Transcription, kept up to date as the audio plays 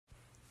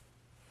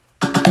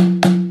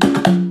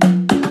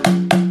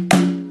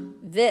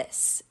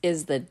This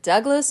is the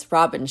Douglas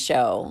Robbins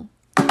Show.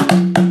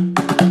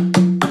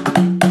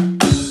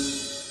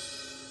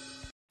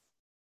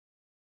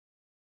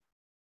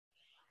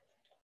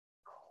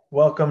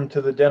 Welcome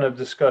to the Den of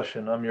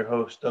Discussion. I'm your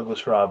host,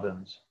 Douglas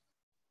Robbins.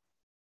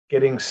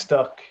 Getting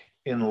stuck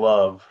in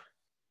love.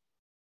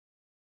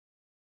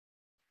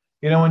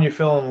 You know when you're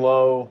feeling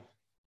low,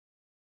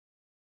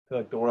 feel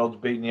like the world's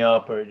beating you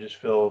up, or you just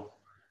feel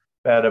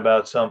bad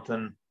about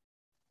something,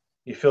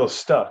 you feel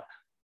stuck,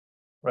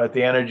 right?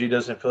 The energy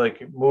doesn't feel like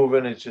you're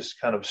moving. It's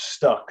just kind of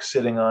stuck,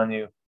 sitting on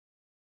you.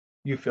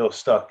 You feel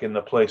stuck in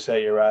the place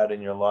that you're at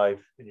in your life,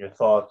 in your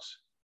thoughts,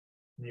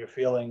 in your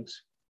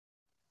feelings.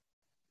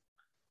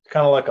 It's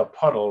kind of like a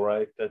puddle,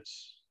 right?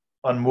 That's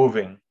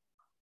unmoving,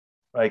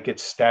 right?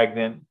 Gets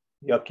stagnant,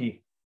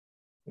 yucky.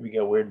 Maybe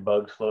get weird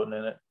bugs floating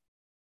in it.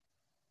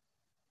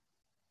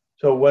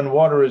 So when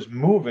water is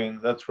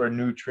moving, that's where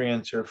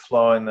nutrients are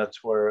flowing.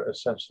 That's where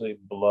essentially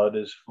blood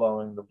is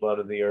flowing, the blood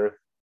of the earth.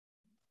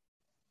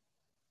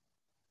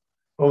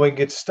 When we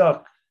get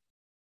stuck,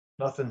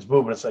 nothing's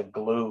moving. It's like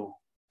glue.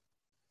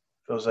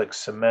 Feels like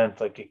cement,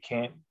 like you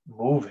can't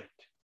move it.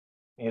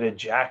 You need a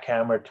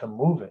jackhammer to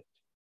move it.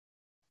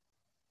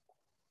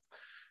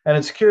 And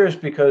it's curious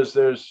because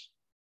there's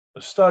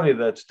a study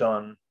that's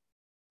done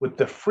with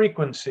the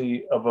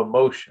frequency of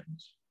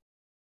emotions.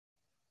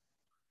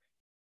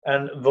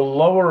 And the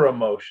lower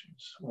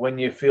emotions, when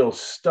you feel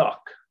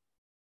stuck,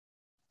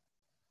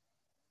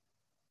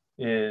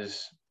 it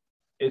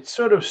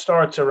sort of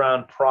starts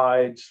around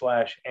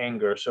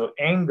pride/anger. So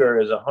anger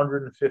is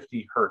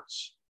 150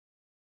 hertz,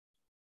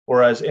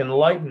 whereas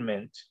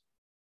enlightenment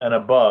and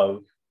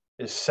above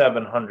is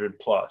 700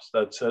 plus.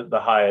 That's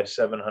the highest,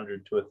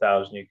 700 to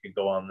 1,000 you could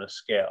go on this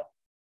scale.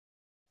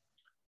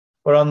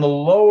 But on the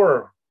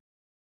lower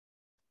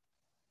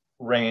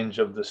range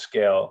of the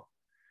scale,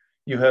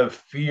 you have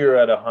fear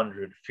at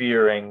 100,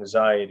 fear,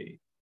 anxiety.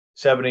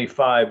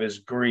 75 is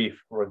grief,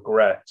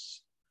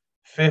 regrets.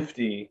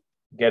 50,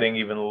 getting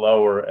even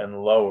lower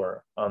and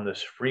lower on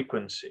this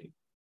frequency,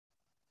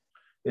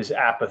 is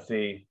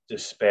apathy,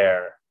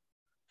 despair.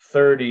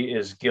 30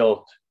 is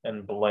guilt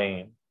and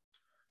blame.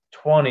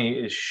 20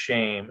 is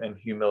shame and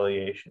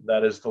humiliation.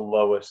 That is the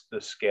lowest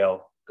the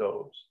scale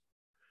goes.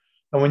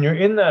 And when you're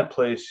in that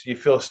place, you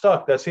feel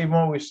stuck. That's even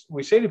what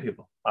we say to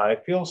people. I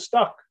feel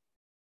stuck.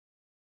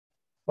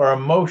 Our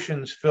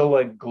emotions feel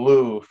like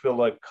glue, feel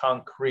like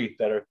concrete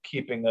that are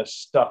keeping us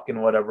stuck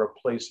in whatever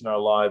place in our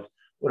lives,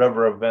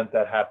 whatever event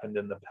that happened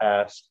in the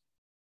past.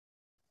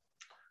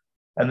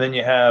 And then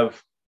you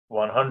have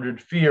 100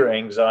 fear,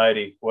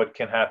 anxiety. What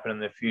can happen in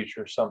the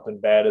future? Something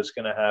bad is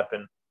going to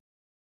happen.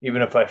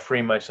 Even if I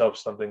free myself,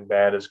 something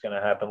bad is going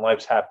to happen.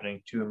 Life's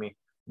happening to me,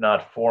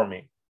 not for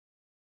me.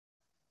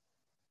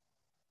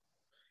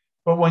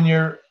 But when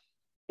you're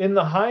in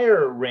the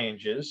higher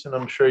ranges, and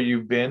I'm sure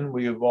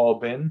we've all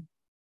been,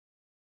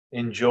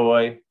 in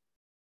joy,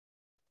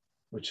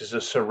 which is a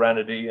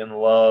serenity, in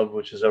love,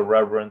 which is a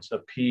reverence, a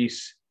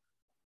peace,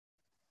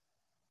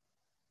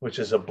 which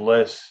is a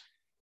bliss.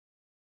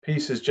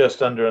 Peace is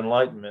just under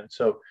enlightenment.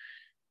 So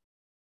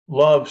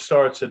love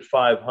starts at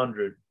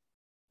 500.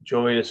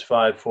 Joy is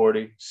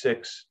 540.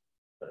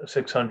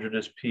 600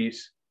 is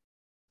peace.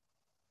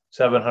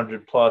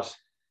 700 plus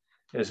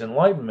is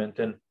enlightenment.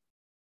 And,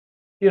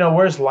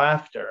 where's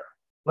laughter?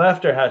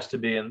 Laughter has to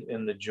be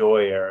in the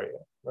joy area,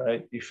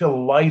 right? You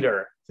feel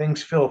lighter.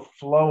 Things feel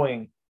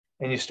flowing,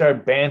 and you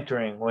start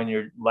bantering when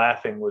you're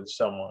laughing with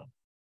someone.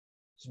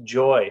 It's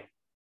joy.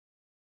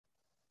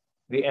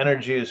 The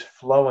energy is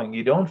flowing.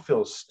 You don't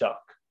feel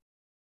stuck,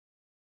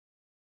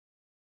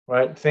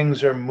 right?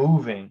 Things are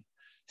moving.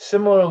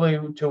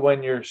 Similarly to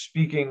when you're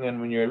speaking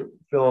and when you're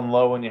feeling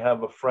low and you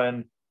have a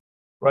friend,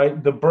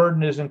 right? The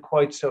burden isn't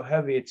quite so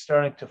heavy. It's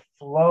starting to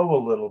flow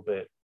a little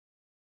bit.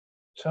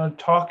 So I'm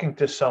talking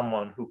to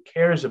someone who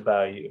cares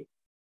about you.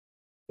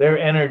 Their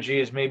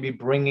energy is maybe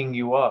bringing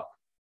you up,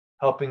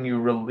 helping you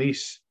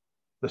release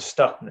the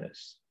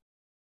stuckness.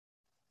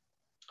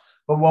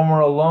 But when we're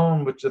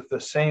alone with just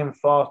the same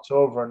thoughts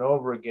over and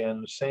over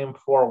again, the same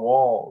four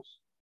walls,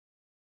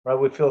 right,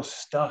 we feel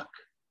stuck.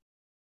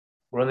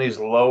 We're in these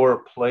lower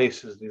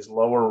places, these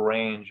lower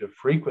range of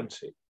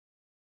frequency.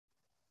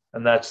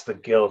 And that's the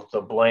guilt,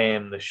 the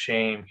blame, the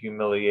shame,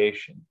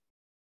 humiliation.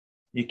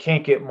 You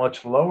can't get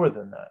much lower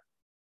than that.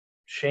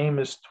 Shame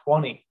is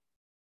 20,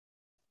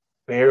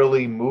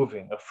 barely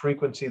moving, a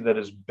frequency that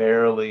is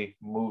barely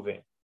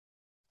moving.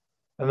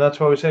 And that's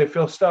why we say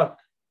feel stuck,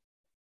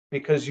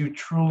 because you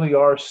truly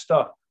are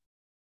stuck.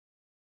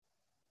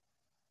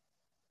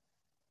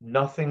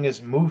 Nothing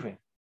is moving.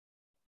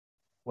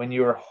 When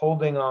you are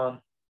holding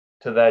on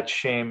to that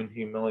shame and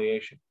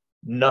humiliation,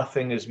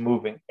 nothing is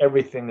moving.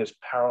 Everything is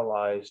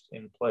paralyzed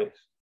in place.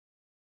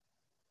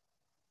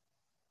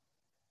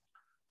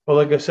 But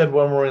like I said,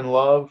 when we're in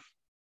love,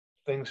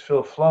 things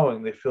feel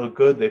flowing. They feel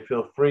good. They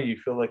feel free. You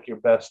feel like your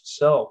best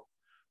self.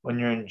 When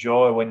you're in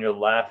joy, when you're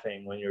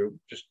laughing, when you're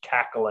just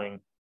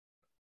cackling,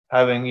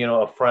 having,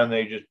 a friend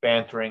that you're just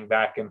bantering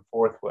back and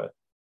forth with.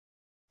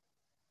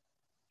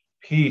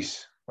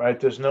 peace, right?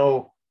 There's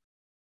no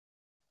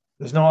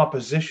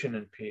opposition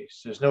in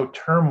peace. There's no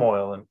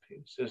turmoil in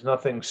peace. There's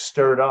nothing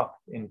stirred up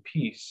in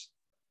peace.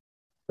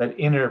 That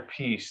inner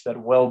peace,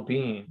 that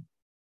well-being.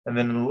 And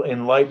then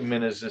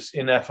enlightenment is this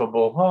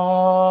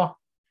ineffable,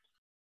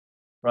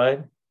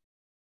 right?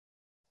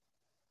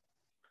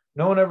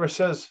 No one ever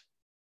says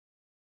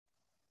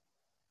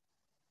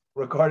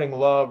regarding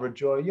love or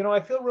joy,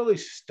 I feel really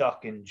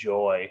stuck in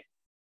joy. I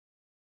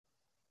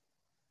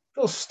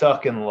feel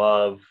stuck in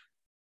love.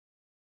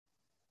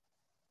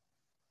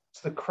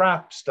 It's the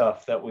crap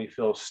stuff that we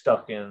feel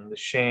stuck in, the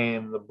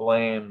shame, the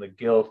blame, the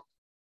guilt,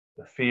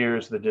 the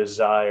fears, the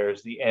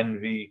desires, the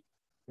envy,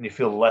 and you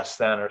feel less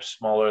than or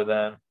smaller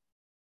than.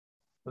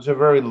 Those are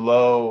very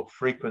low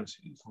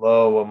frequencies,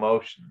 low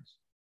emotions.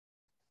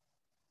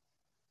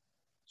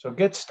 So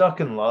get stuck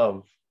in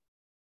love.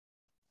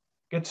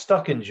 Get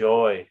stuck in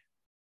joy.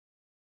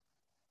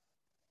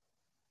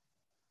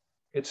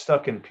 Get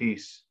stuck in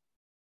peace.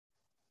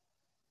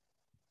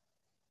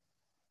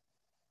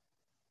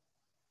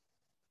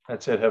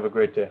 That's it. Have a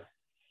great day.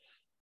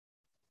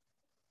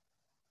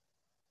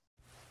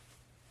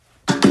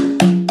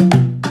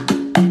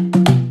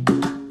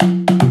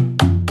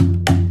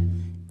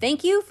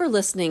 Thank you for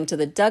listening to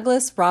the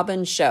Douglas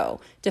Robbins Show.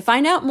 To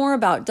find out more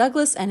about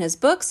Douglas and his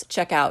books,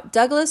 check out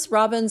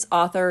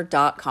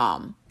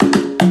douglasrobbinsauthor.com.